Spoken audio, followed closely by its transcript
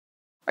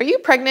Are you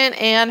pregnant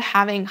and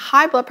having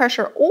high blood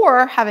pressure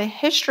or have a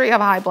history of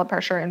high blood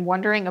pressure and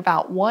wondering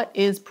about what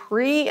is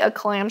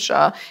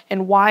preeclampsia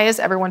and why is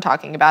everyone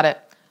talking about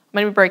it? I'm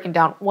going to be breaking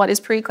down what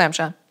is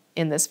preeclampsia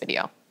in this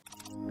video.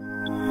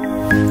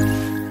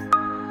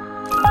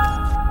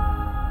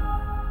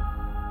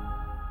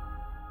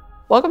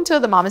 Welcome to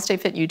the Mama Stay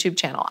Fit YouTube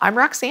channel. I'm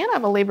Roxanne.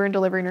 I'm a labor and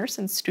delivery nurse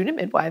and student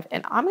midwife,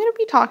 and I'm going to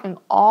be talking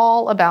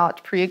all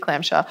about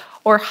preeclampsia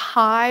or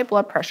high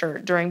blood pressure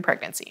during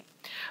pregnancy.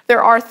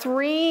 There are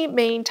three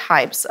main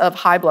types of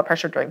high blood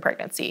pressure during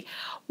pregnancy.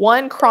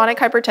 One, chronic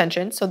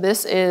hypertension. So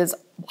this is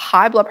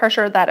high blood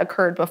pressure that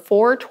occurred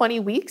before 20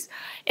 weeks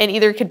and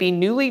either could be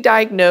newly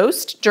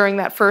diagnosed during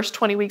that first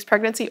 20 weeks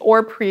pregnancy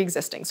or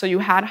pre-existing. So you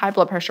had high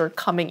blood pressure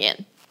coming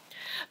in.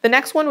 The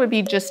next one would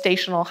be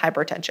gestational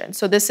hypertension.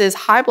 So this is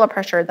high blood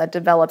pressure that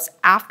develops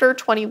after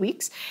 20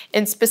 weeks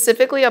and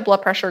specifically a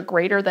blood pressure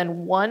greater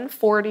than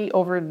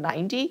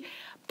 140/90.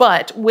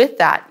 But with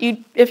that,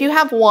 if you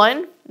have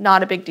one,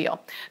 not a big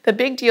deal. The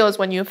big deal is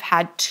when you've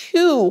had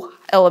two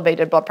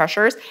elevated blood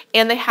pressures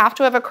and they have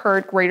to have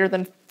occurred greater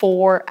than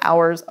 4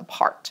 hours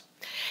apart.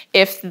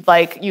 If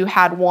like you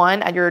had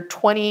one at your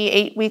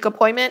 28-week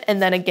appointment and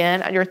then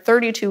again at your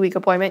 32-week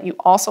appointment, you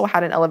also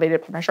had an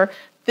elevated blood pressure,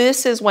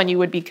 this is when you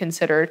would be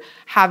considered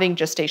having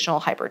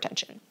gestational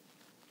hypertension.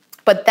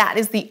 But that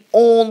is the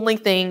only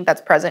thing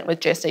that's present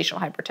with gestational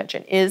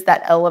hypertension is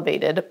that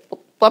elevated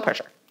blood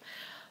pressure.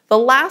 The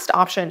last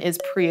option is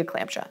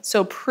preeclampsia.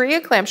 So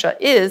preeclampsia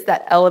is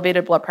that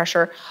elevated blood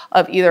pressure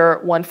of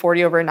either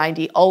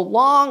 140/90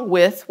 along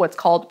with what's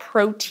called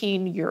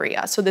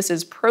proteinuria. So this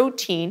is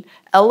protein,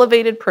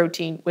 elevated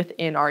protein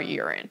within our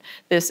urine.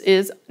 This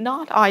is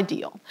not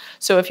ideal.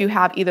 So if you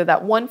have either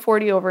that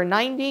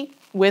 140/90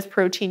 with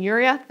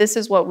proteinuria, this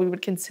is what we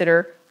would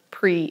consider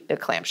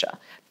preeclampsia.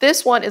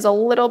 This one is a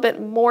little bit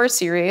more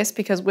serious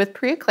because with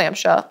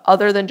preeclampsia,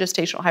 other than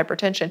gestational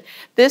hypertension,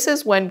 this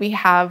is when we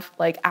have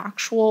like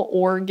actual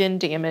organ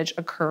damage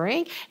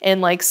occurring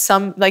and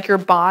like your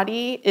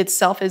body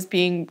itself is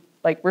being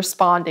like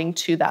responding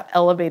to that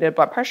elevated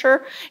blood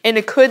pressure, and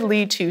it could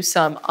lead to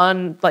some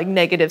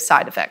negative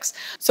side effects.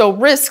 So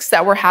risks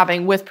that we're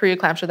having with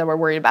preeclampsia that we're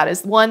worried about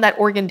is one, that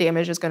organ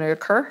damage is going to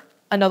occur.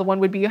 Another one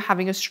would be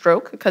having a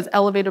stroke because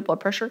elevated blood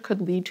pressure could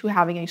lead to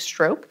having a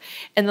stroke.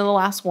 And then the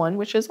last one,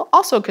 which is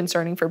also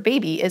concerning for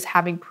baby, is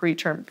having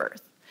preterm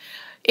birth.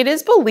 It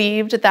is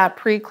believed that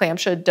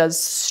preeclampsia does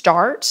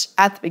start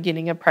at the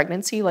beginning of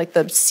pregnancy, like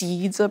the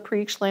seeds of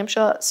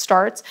preeclampsia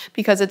starts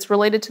because it's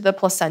related to the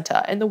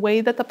placenta and the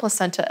way that the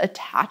placenta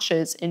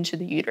attaches into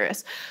the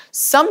uterus.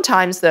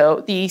 Sometimes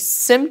though, the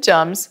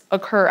symptoms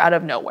occur out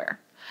of nowhere.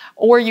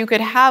 Or you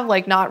could have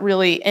like not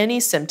really any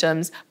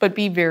symptoms, but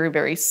be very,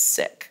 very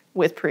sick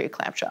with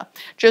preeclampsia.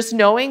 Just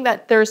knowing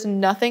that there's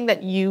nothing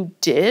that you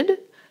did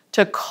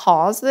to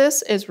cause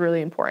this is really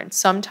important.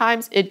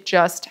 Sometimes it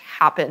just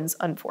happens,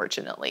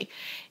 unfortunately,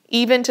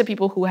 even to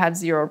people who have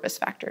zero risk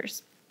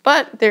factors.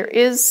 But there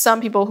is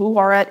some people who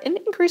are at an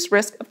increased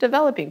risk of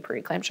developing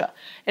preeclampsia.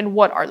 And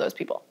what are those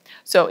people?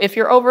 So if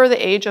you're over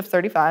the age of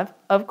 35,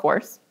 of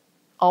course,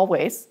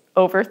 always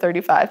over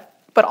 35,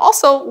 but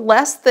also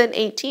less than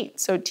 18.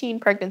 So teen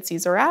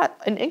pregnancies are at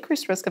an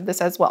increased risk of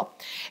this as well.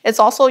 It's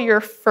also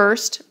your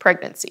first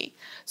pregnancy.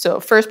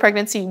 So first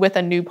pregnancy with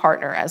a new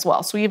partner as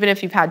well. So even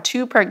if you've had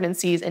two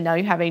pregnancies and now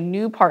you have a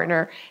new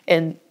partner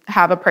and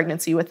have a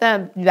pregnancy with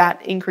them, that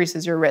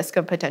increases your risk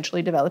of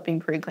potentially developing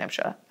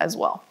preeclampsia as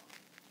well.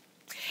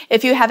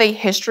 If you have a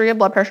history of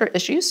blood pressure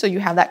issues, so you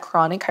have that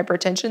chronic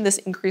hypertension, this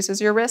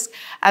increases your risk,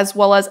 as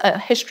well as a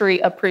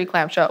history of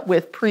preeclampsia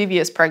with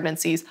previous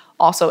pregnancies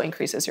also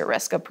increases your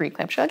risk of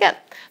preeclampsia again.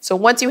 So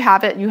once you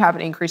have it, you have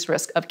an increased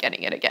risk of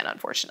getting it again,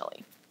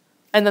 unfortunately.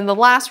 And then the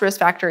last risk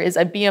factor is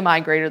a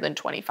BMI greater than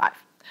 25.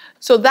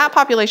 So that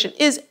population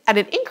is at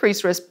an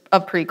increased risk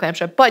of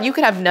preeclampsia, but you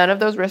could have none of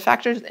those risk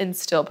factors and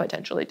still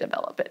potentially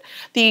develop it.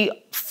 The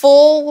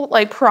full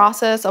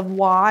process of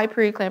why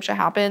preeclampsia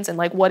happens and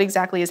what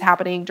exactly is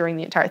happening during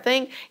the entire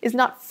thing is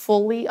not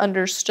fully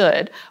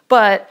understood,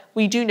 but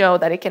we do know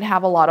that it can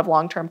have a lot of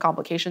long-term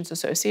complications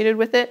associated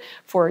with it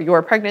for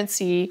your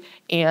pregnancy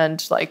and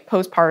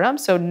postpartum.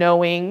 So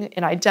knowing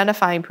and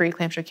identifying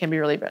preeclampsia can be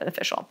really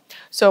beneficial.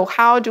 So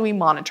how do we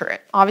monitor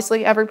it?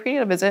 Obviously, every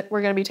prenatal visit,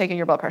 we're going to be taking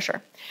your blood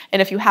pressure.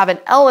 And if you have an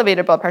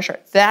elevated blood pressure,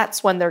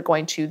 that's when they're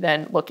going to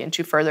then look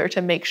into further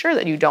to make sure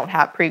that you don't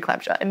have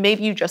preeclampsia. And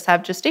maybe you just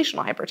have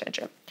gestational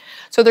hypertension.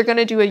 So they're going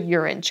to do a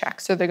urine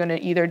check. So they're going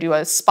to either do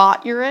a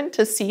spot urine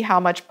to see how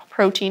much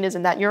protein is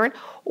in that urine,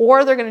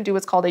 or they're going to do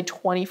what's called a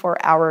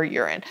 24-hour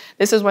urine.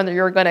 This is when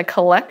you're going to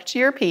collect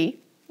your pee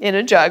in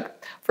a jug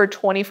for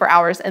 24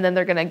 hours, and then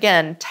they're going to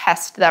again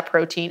test that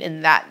protein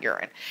in that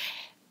urine.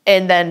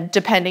 And then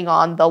depending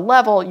on the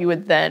level, you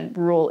would then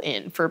rule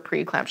in for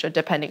preeclampsia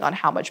depending on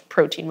how much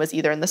protein was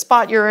either in the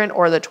spot urine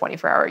or the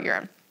 24-hour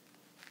urine.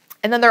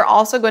 And then they're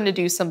also going to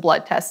do some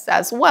blood tests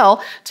as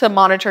well to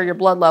monitor your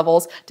blood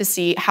levels to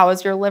see how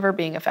is your liver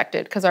being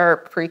affected, because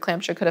our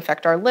preeclampsia could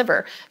affect our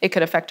liver. It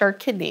could affect our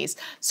kidneys.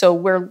 So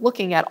we're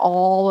looking at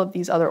all of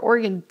these other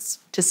organs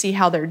to see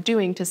how they're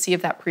doing, to see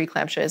if that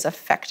preeclampsia is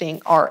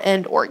affecting our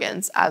end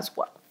organs as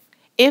well.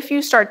 If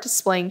you start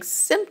displaying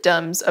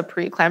symptoms of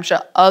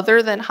preeclampsia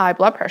other than high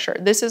blood pressure,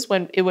 this is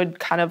when it would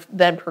kind of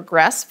then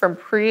progress from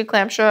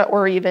preeclampsia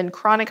or even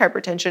chronic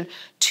hypertension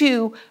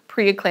to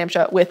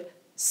preeclampsia with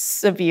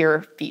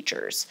severe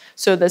features.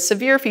 So the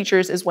severe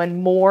features is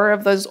when more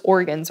of those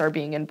organs are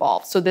being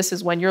involved. So this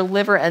is when your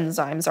liver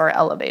enzymes are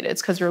elevated.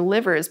 It's because your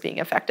liver is being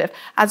affected,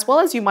 as well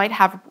as you might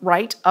have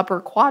right upper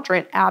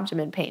quadrant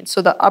abdomen pain.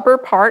 So the upper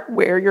part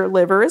where your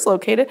liver is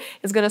located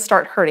is going to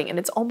start hurting, and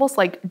it's almost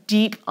like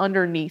deep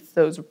underneath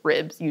those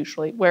ribs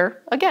usually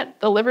where, again,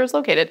 the liver is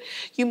located.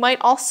 You might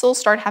also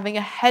start having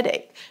a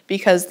headache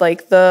because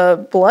like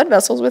the blood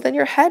vessels within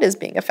your head is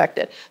being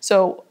affected.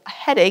 So a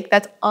headache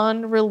that's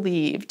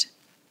unrelieved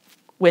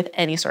with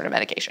any sort of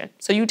medication.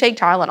 So you take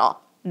Tylenol,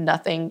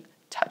 nothing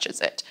touches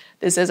it.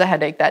 This is a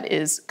headache that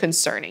is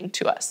concerning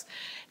to us.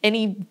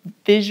 Any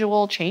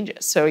visual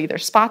changes, so either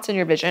spots in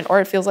your vision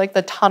or it feels like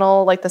the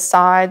tunnel, like the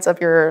sides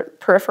of your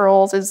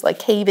peripherals is like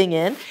caving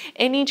in,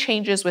 any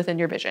changes within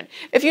your vision.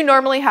 If you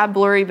normally have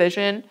blurry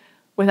vision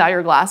without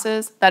your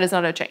glasses, that is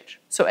not a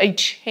change. So a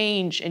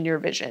change in your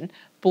vision,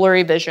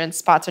 blurry vision,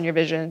 spots on your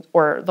vision,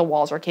 or the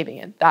walls are caving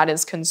in, that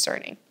is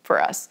concerning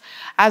for us.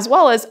 As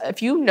well as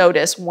if you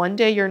notice one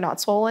day you're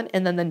not swollen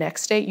and then the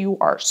next day you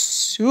are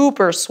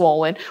super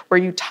swollen where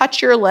you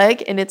touch your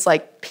leg and it's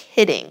like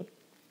pitting,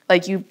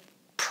 like you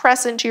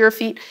press into your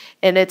feet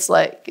and it's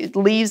like it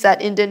leaves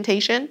that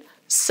indentation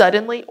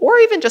suddenly, or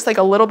even just like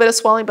a little bit of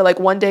swelling, but like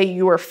one day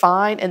you are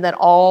fine and then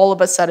all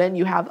of a sudden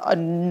you have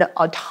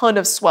a ton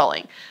of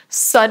swelling,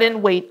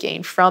 sudden weight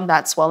gain from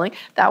that swelling,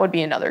 that would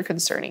be another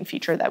concerning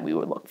feature that we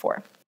would look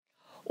for.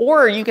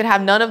 Or you could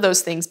have none of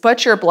those things,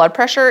 but your blood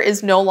pressure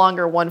is no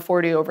longer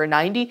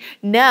 140/90.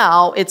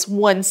 Now it's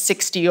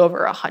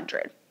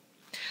 160/100.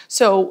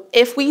 So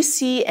if we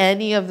see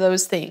any of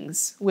those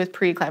things with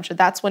preeclampsia,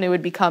 that's when it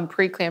would become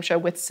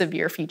preeclampsia with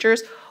severe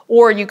features.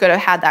 Or you could have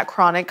had that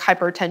chronic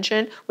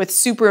hypertension with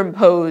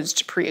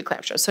superimposed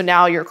preeclampsia. So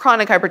now your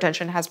chronic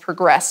hypertension has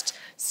progressed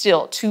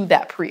still to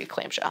that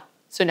preeclampsia.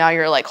 So now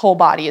your like whole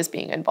body is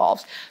being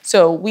involved.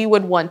 So we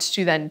would want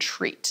to then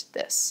treat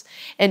this.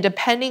 And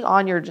depending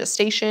on your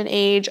gestation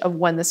age of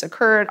when this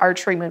occurred, our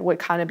treatment would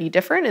kind of be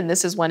different. And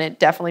this is when it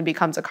definitely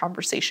becomes a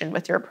conversation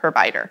with your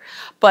provider.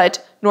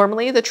 But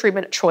normally the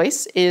treatment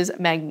choice is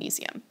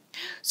magnesium.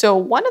 So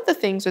one of the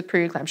things with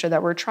preeclampsia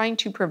that we're trying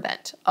to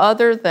prevent,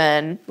 other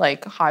than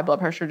like high blood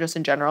pressure just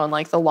in general and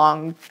like the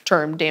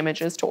long-term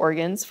damages to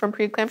organs from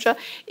preeclampsia,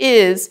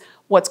 is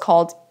what's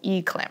called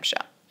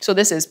eclampsia. So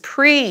this is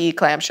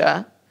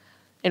preeclampsia,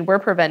 and we're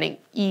preventing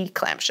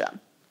eclampsia.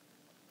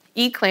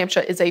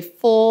 Eclampsia is a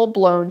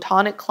full-blown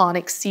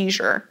tonic-clonic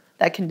seizure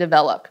that can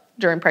develop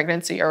during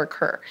pregnancy or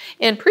occur.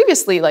 And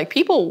previously, like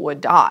people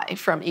would die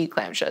from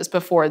eclampsias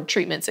before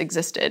treatments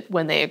existed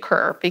when they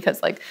occur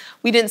because like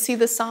we didn't see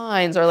the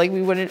signs or like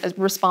we wouldn't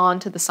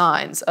respond to the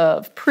signs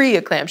of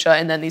preeclampsia,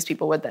 and then these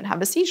people would then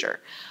have a seizure.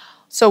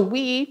 So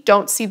we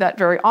don't see that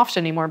very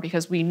often anymore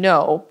because we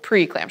know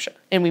preeclampsia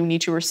and we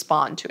need to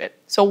respond to it.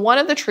 So one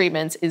of the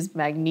treatments is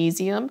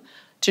magnesium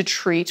to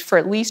treat for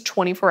at least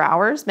 24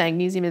 hours.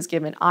 Magnesium is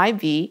given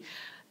IV.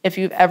 If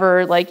you've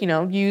ever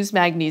used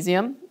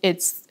magnesium,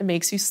 it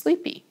makes you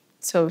sleepy.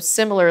 So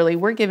similarly,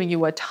 we're giving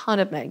you a ton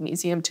of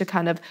magnesium to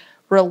kind of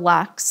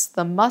relax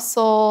the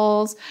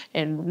muscles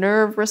and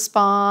nerve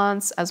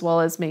response, as well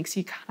as makes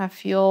you kind of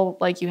feel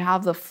like you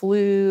have the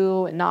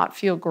flu and not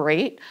feel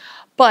great.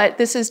 But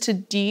this is to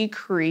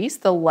decrease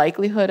the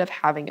likelihood of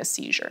having a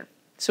seizure.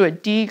 So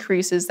it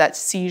decreases that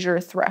seizure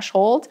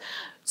threshold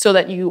so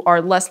that you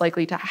are less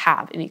likely to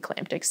have an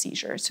eclamptic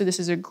seizure. So this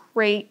is a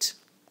great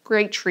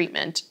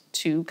treatment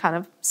to kind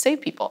of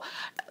save people.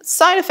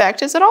 Side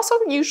effect is it also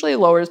usually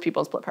lowers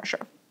people's blood pressure.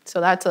 So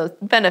that's a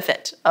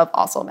benefit of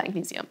also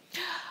magnesium.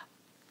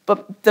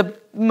 But the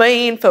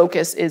main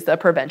focus is the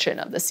prevention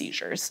of the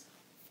seizures.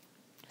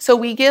 So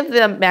we give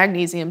them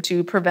magnesium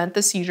to prevent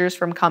the seizures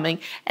from coming,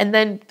 and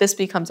then this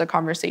becomes a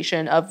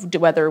conversation of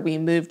whether we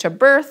move to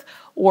birth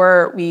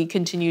or we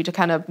continue to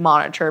kind of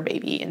monitor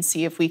baby and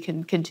see if we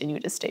can continue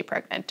to stay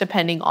pregnant,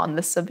 depending on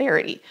the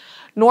severity.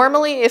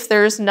 Normally, if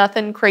there's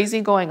nothing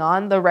crazy going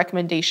on, the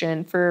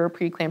recommendation for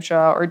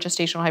preeclampsia or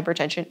gestational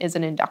hypertension is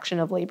an induction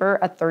of labor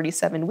at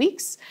 37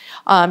 weeks.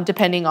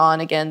 Depending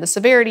on, again, the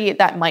severity,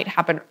 that might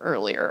happen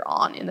earlier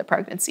on in the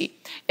pregnancy.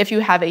 If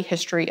you have a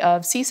history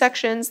of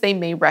C-sections, they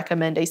may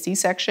recommend a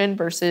C-section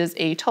versus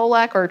a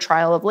TOLAC or a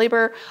trial of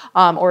labor,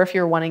 or if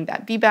you're wanting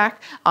that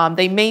VBAC,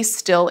 they may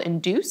still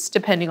induce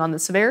depending on the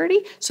severity.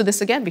 So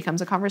this, again,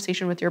 becomes a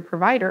conversation with your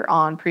provider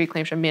on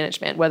preeclampsia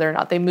management, whether or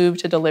not they move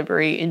to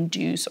delivery,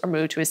 induce, or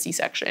move to a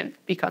C-section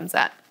becomes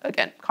that,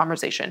 again,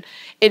 conversation.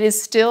 It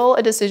is still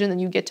a decision that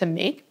you get to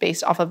make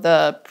based off of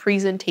the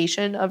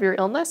presentation of your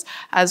illness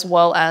as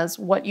well as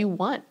what you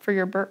want for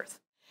your birth.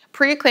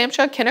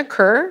 Preeclampsia can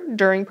occur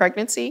during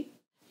pregnancy.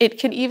 It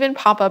can even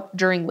pop up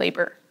during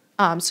labor.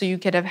 So you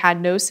could have had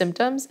no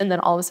symptoms, and then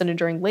all of a sudden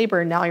during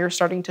labor, now you're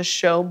starting to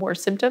show more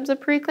symptoms of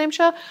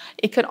preeclampsia.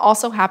 It could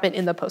also happen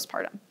in the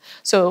postpartum.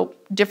 So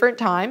different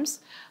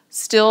times,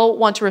 still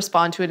want to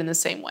respond to it in the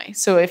same way.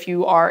 So if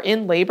you are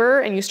in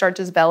labor and you start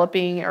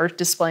developing or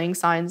displaying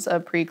signs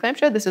of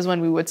preeclampsia, this is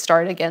when we would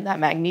start again that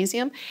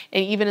magnesium.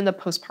 And even in the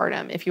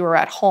postpartum, if you were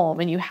at home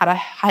and you had a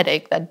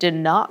headache that did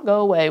not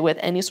go away with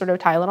any sort of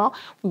Tylenol,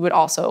 we would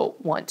also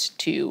want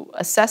to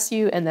assess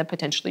you and then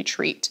potentially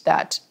treat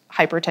that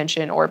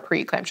hypertension or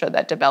preeclampsia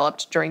that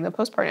developed during the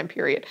postpartum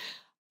period.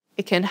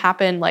 It can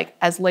happen like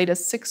as late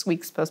as 6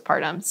 weeks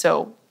postpartum.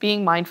 So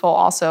being mindful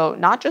also,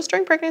 not just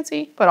during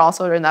pregnancy, but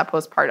also during that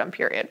postpartum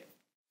period.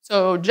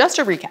 So just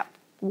to recap,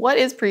 what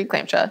is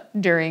preeclampsia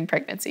during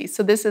pregnancy?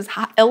 So this is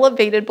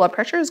elevated blood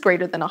pressure is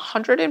greater than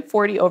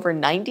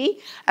 140/90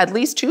 at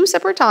least 2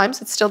 separate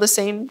times. It's still the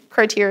same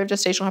criteria of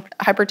gestational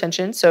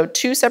hypertension. So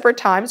 2 separate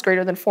times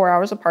greater than 4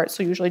 hours apart.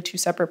 So usually 2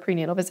 separate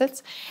prenatal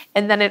visits.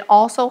 And then it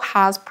also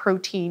has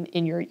protein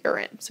in your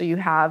urine. So you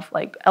have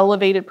like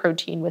elevated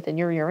protein within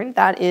your urine.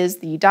 That is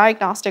the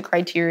diagnostic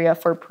criteria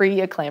for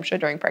preeclampsia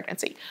during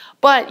pregnancy.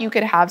 But you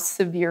could have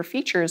severe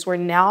features where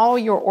now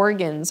your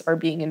organs are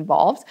being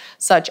involved,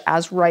 such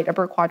as right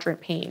upper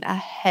quadrant pain, a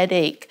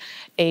headache,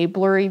 a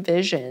blurry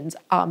visions,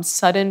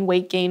 sudden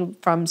weight gain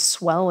from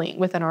swelling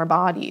within our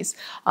bodies.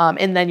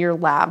 And then your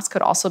labs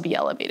could also be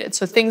elevated.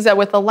 So things that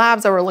with the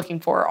labs that we're looking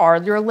for are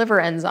your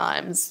liver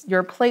enzymes,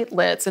 your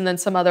platelets, and then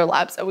some other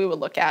labs that we would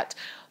look at.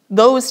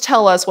 Those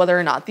tell us whether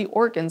or not the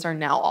organs are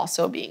now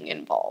also being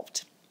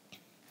involved.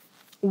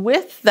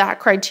 With that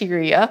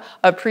criteria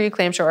of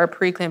preeclampsia or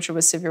preeclampsia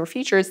with severe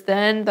features,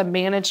 then the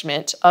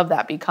management of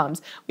that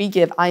becomes we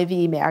give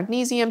IV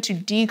magnesium to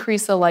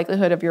decrease the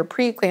likelihood of your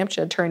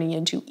preeclampsia turning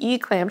into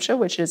eclampsia,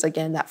 which is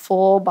again that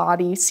full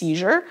body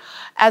seizure,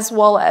 as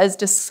well as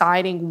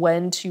deciding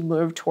when to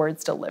move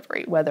towards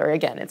delivery, whether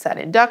again it's at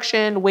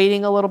induction,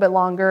 waiting a little bit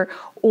longer,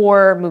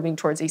 or moving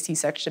towards a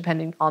C-section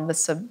depending on the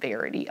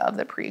severity of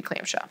the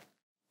preeclampsia.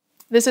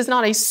 This is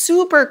not a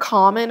super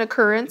common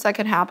occurrence that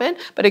can happen,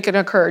 but it can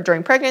occur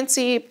during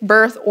pregnancy,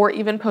 birth, or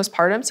even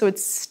postpartum, so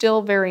it's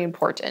still very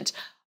important.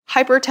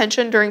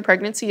 Hypertension during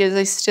pregnancy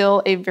is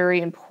still a very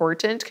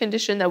important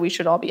condition that we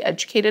should all be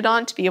educated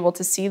on to be able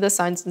to see the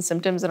signs and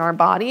symptoms in our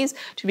bodies,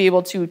 to be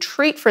able to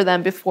treat for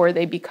them before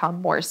they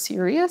become more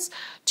serious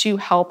to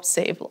help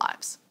save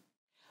lives.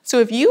 So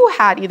if you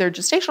had either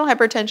gestational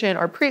hypertension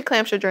or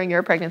preeclampsia during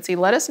your pregnancy,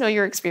 let us know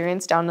your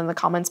experience down in the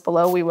comments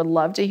below. We would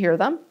love to hear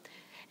them.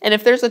 And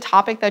if there's a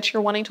topic that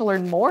you're wanting to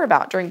learn more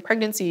about during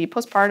pregnancy,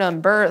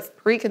 postpartum, birth,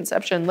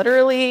 preconception,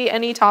 literally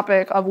any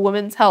topic of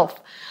women's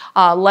health,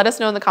 let us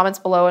know in the comments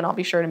below and I'll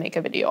be sure to make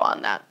a video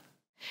on that.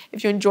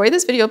 If you enjoyed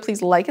this video,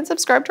 please like and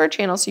subscribe to our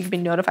channel so you can be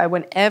notified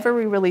whenever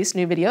we release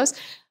new videos.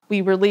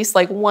 We release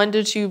like 1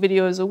 to 2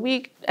 videos a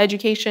week,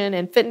 education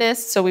and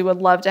fitness, so we would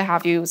love to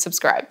have you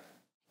subscribe.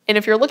 And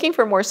if you're looking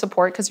for more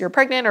support because you're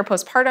pregnant or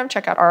postpartum,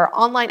 check out our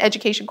online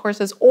education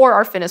courses or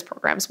our fitness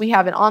programs. We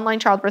have an online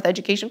childbirth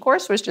education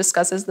course which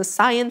discusses the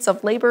science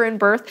of labor and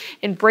birth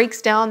and breaks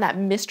down that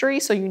mystery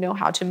so you know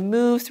how to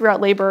move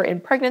throughout labor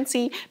and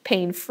pregnancy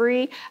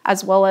pain-free,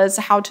 as well as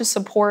how to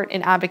support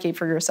and advocate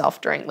for yourself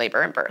during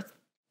labor and birth.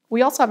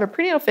 We also have a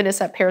prenatal fitness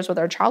that pairs with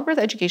our childbirth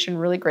education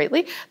really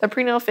greatly. The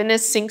prenatal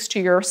fitness syncs to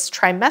your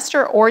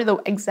trimester or the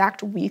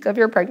exact week of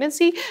your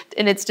pregnancy,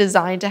 and it's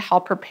designed to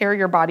help prepare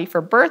your body for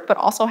birth, but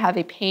also have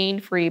a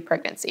pain-free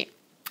pregnancy.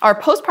 Our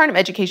postpartum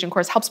education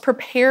course helps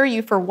prepare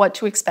you for what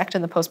to expect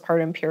in the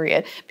postpartum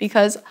period,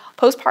 because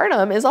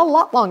postpartum is a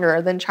lot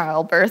longer than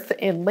childbirth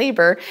and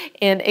labor,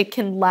 and it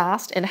can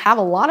last and have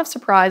a lot of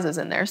surprises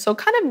in there. So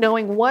kind of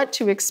knowing what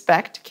to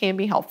expect can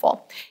be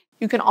helpful.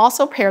 You can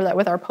also pair that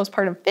with our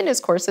postpartum fitness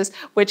courses,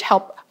 which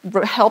help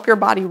your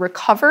body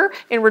recover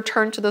and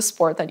return to the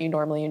sport that you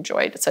normally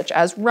enjoyed, such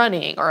as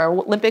running or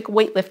Olympic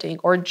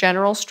weightlifting or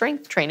general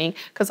strength training,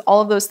 because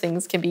all of those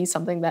things can be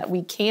something that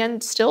we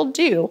can still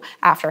do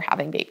after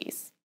having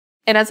babies.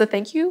 And as a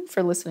thank you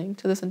for listening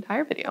to this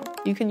entire video,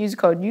 you can use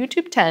code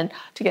YouTube10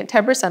 to get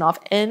 10% off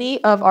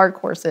any of our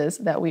courses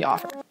that we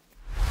offer.